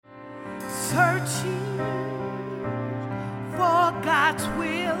searching for God's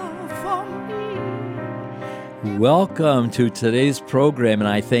will for me. Welcome to today's program, and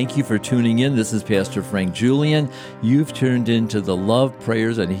I thank you for tuning in. This is Pastor Frank Julian. You've tuned into the Love,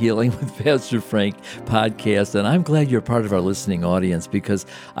 Prayers, and Healing with Pastor Frank podcast, and I'm glad you're part of our listening audience because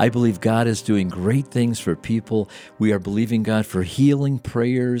I believe God is doing great things for people. We are believing God for healing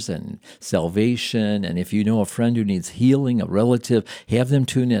prayers and salvation, and if you know a friend who needs healing, a relative, have them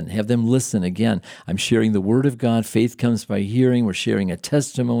tune in, have them listen. Again, I'm sharing the Word of God. Faith comes by hearing. We're sharing a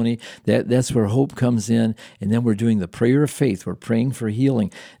testimony. That's where hope comes in, and then we're doing the prayer of faith. We're praying for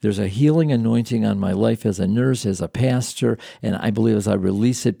healing. There's a healing anointing on my life as a nurse, as a pastor, and I believe as I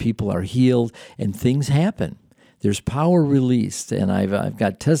release it, people are healed and things happen. There's power released, and I've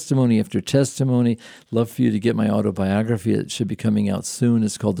got testimony after testimony. Love for you to get my autobiography. It should be coming out soon.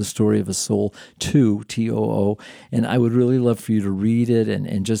 It's called The Story of a Soul 2, T-O-O, and I would really love for you to read it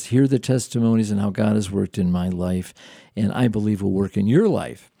and just hear the testimonies and how God has worked in my life, and I believe will work in your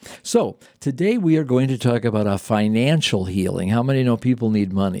life. So today we are going to talk about a financial healing. How many know people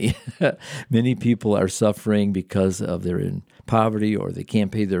need money? Many people are suffering because of they're in poverty or they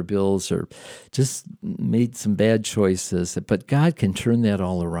can't pay their bills or just made some bad choices. But God can turn that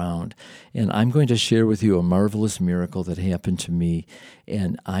all around. And I'm going to share with you a marvelous miracle that happened to me.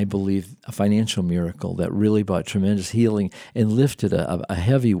 And I believe a financial miracle that really brought tremendous healing and lifted a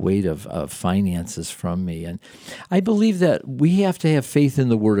heavy weight of finances from me. And I believe that we have to have faith in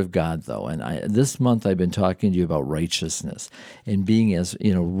the Word of God, though. And this month I've been talking to you about righteousness and being as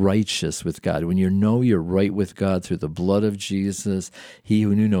righteous with God. When you know you're right with God through the blood of Jesus, He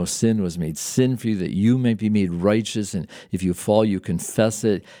who knew no sin was made sin for you, that you may be made righteous. And if you fall, you confess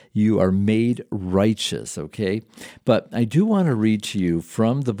it. You are made righteous, okay? But I do want to read to you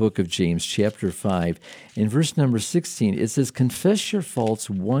from the book of James, chapter 5, in verse number 16. It says, confess your faults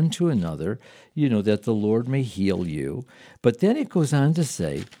one to another, that the Lord may heal you. But then it goes on to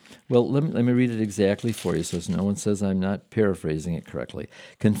say, well, let me read it exactly for you so no one says I'm not paraphrasing it correctly.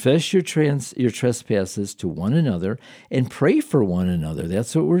 Confess your trespasses to one another and pray for one another.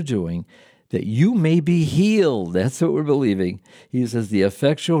 That's what we're doing, that you may be healed. That's what we're believing. He says, the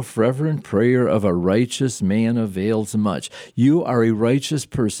effectual fervent prayer of a righteous man avails much. You are a righteous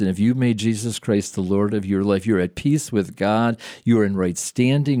person. If you made Jesus Christ the Lord of your life, you're at peace with God. You are in right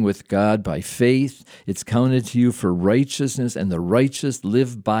standing with God by faith. It's counted to you for righteousness, and the righteous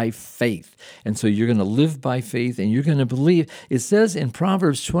live by faith. And so you're going to live by faith, and you're going to believe. It says in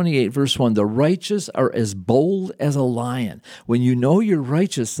Proverbs 28, verse 1, the righteous are as bold as a lion. When you know you're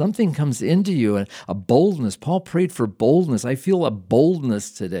righteous, something comes into you, and a boldness. Paul prayed for boldness. I feel a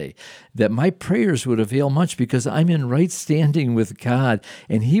boldness today that my prayers would avail much because I'm in right standing with God,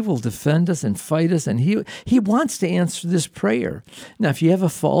 and He will defend us and fight us, and He wants to answer this prayer. Now, if you have a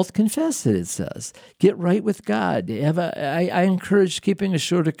fault, confess it, it says. Get right with God. I encourage keeping a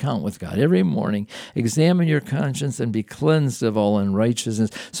short account with God every morning. Examine your conscience and be cleansed of all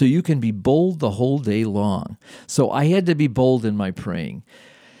unrighteousness so you can be bold the whole day long. So I had to be bold in my praying.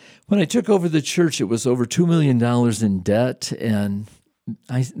 When I took over the church, it was over $2 million in debt, and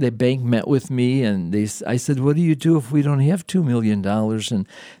the bank met with me, and I said, what do you do if we don't have $2 million? And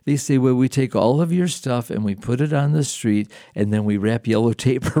they say, well, we take all of your stuff and we put it on the street, and then we wrap yellow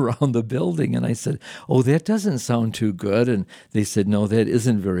tape around the building. And I said, oh, that doesn't sound too good. And they said, no, that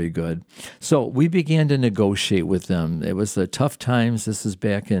isn't very good. So we began to negotiate with them. It was tough times. This is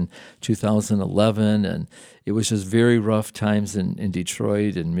back in 2011, and it was just very rough times in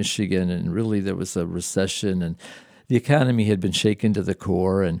Detroit and Michigan, and really there was a recession, and the economy had been shaken to the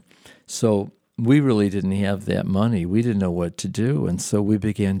core, and so we really didn't have that money. We didn't know what to do, and so we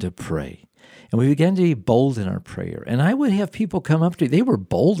began to pray. And we began to be bold in our prayer. And I would have people come up to me. They were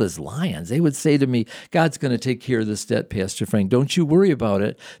bold as lions. They would say to me, God's going to take care of this debt, Pastor Frank. Don't you worry about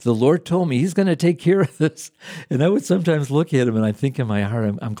it. The Lord told me He's going to take care of this. And I would sometimes look at him and I think in my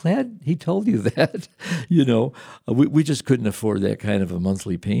heart, I'm glad He told you that. We just couldn't afford that kind of a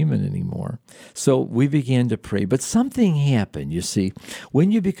monthly payment anymore. So we began to pray. But something happened, you see.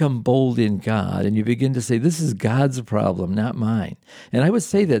 When you become bold in God and you begin to say, this is God's problem, not mine. And I would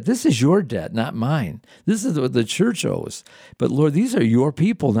say that this is your debt, not mine. This is what the church owes. But Lord, these are your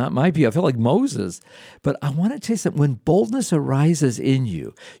people, not my people. I feel like Moses. But I want to tell you something. When boldness arises in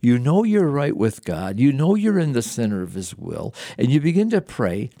you, you know you're right with God. You know you're in the center of His will. And you begin to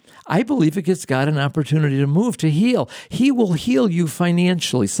pray. I believe it gives God an opportunity to move, to heal. He will heal you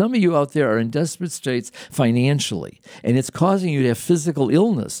financially. Some of you out there are in desperate states financially, and it's causing you to have physical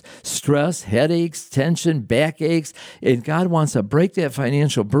illness, stress, headaches, tension, backaches, and God wants to break that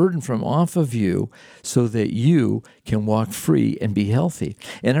financial burden from off of of you so that you can walk free and be healthy.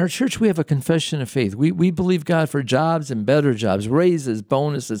 In our church, we have a confession of faith. We believe God for jobs and better jobs, raises,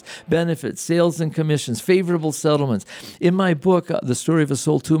 bonuses, benefits, sales and commissions, favorable settlements. In my book, The Story of a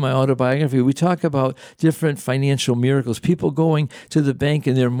Soul 2, my autobiography, we talk about different financial miracles. People going to the bank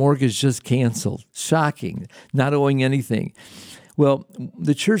and their mortgage just canceled. Shocking, not owing anything. Well,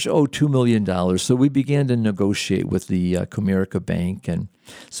 the church owed $2 million, so we began to negotiate with the Comerica Bank. And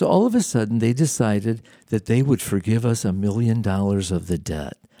so all of a sudden, they decided that they would forgive us $1 million of the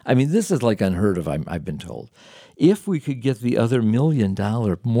debt. I mean, this is like unheard of, I've been told. If we could get the other $1 million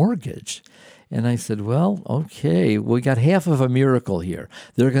mortgage. And I said, well, okay, we got half of a miracle here.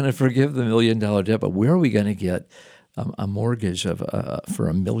 They're going to forgive the $1 million debt, but where are we going to get a mortgage for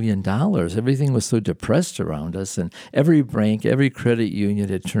 $1 million? Everything was so depressed around us, and every bank, every credit union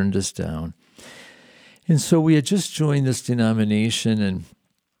had turned us down. And so we had just joined this denomination, and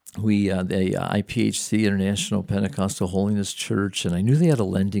the IPHC, International Pentecostal Holiness Church, and I knew they had a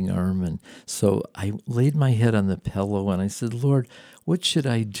lending arm, and so I laid my head on the pillow, and I said, Lord, what should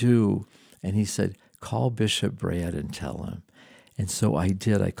I do? And he said, call Bishop Brad and tell him. And so I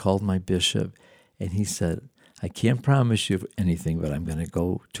did. I called my bishop, and he said, I can't promise you anything, but I'm going to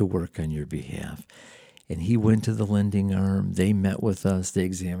go to work on your behalf. And he went to the lending arm. They met with us. They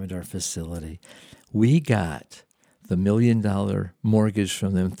examined our facility. We got the $1 million mortgage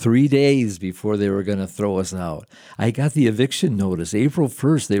from them 3 days before they were going to throw us out. I got the eviction notice. April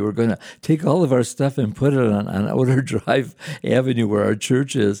 1st, they were going to take all of our stuff and put it on Outer Drive Avenue where our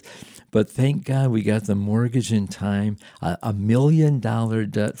church is. But thank God we got the mortgage in time, $1 million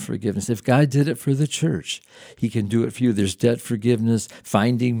debt forgiveness. If God did it for the church, he can do it for you. There's debt forgiveness,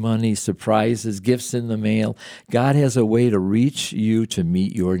 finding money, surprises, gifts in the mail. God has a way to reach you to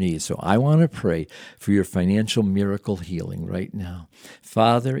meet your needs. So I want to pray for your financial miracle healing right now.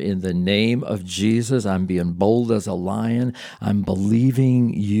 Father, in the name of Jesus, I'm being bold as a lion. I'm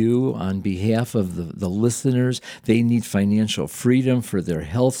believing you on behalf of the listeners. They need financial freedom for their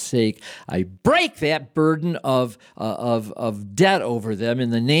health's sake. I break that burden of debt over them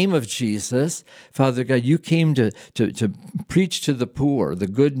in the name of Jesus. Father God, you came to preach to the poor, the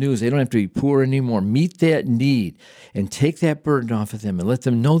good news. They don't have to be poor anymore. Meet that need and take that burden off of them and let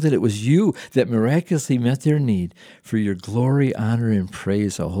them know that it was you that miraculously met their need for your glory, honor, and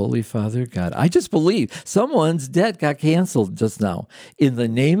praise, O Holy Father God. I just believe someone's debt got canceled just now. In the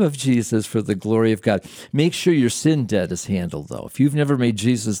name of Jesus, for the glory of God. Make sure your sin debt is handled, though. If you've never made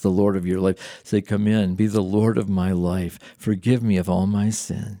Jesus the Lord of your life, say, come in, be the Lord of my life. Forgive me of all my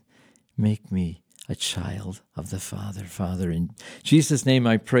sin. Make me a child of the Father. Father, in Jesus' name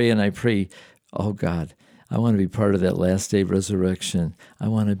I pray, and I pray, oh God, I want to be part of that last day resurrection. I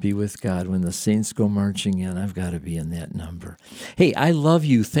want to be with God. When the saints go marching in, I've got to be in that number. Hey, I love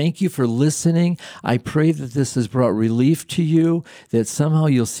you. Thank you for listening. I pray that this has brought relief to you, that somehow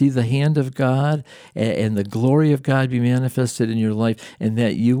you'll see the hand of God and the glory of God be manifested in your life, and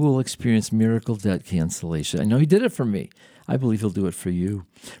that you will experience miracle debt cancellation. I know he did it for me. I believe he'll do it for you.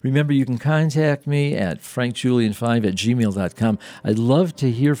 Remember, you can contact me at frankjulian5@gmail.com. I'd love to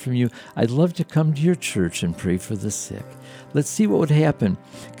hear from you. I'd love to come to your church and pray for the sick. Let's see what would happen.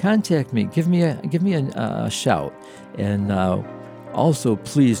 Contact me. Give me a shout. And also,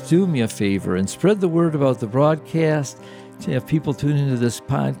 please do me a favor and spread the word about the broadcast. To have people tune into this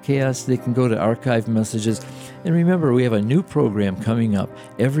podcast, they can go to archive messages. And remember, we have a new program coming up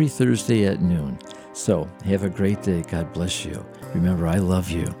every Thursday at noon. So have a great day. God bless you. Remember, I love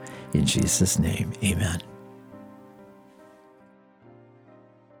you. In Jesus' name, amen.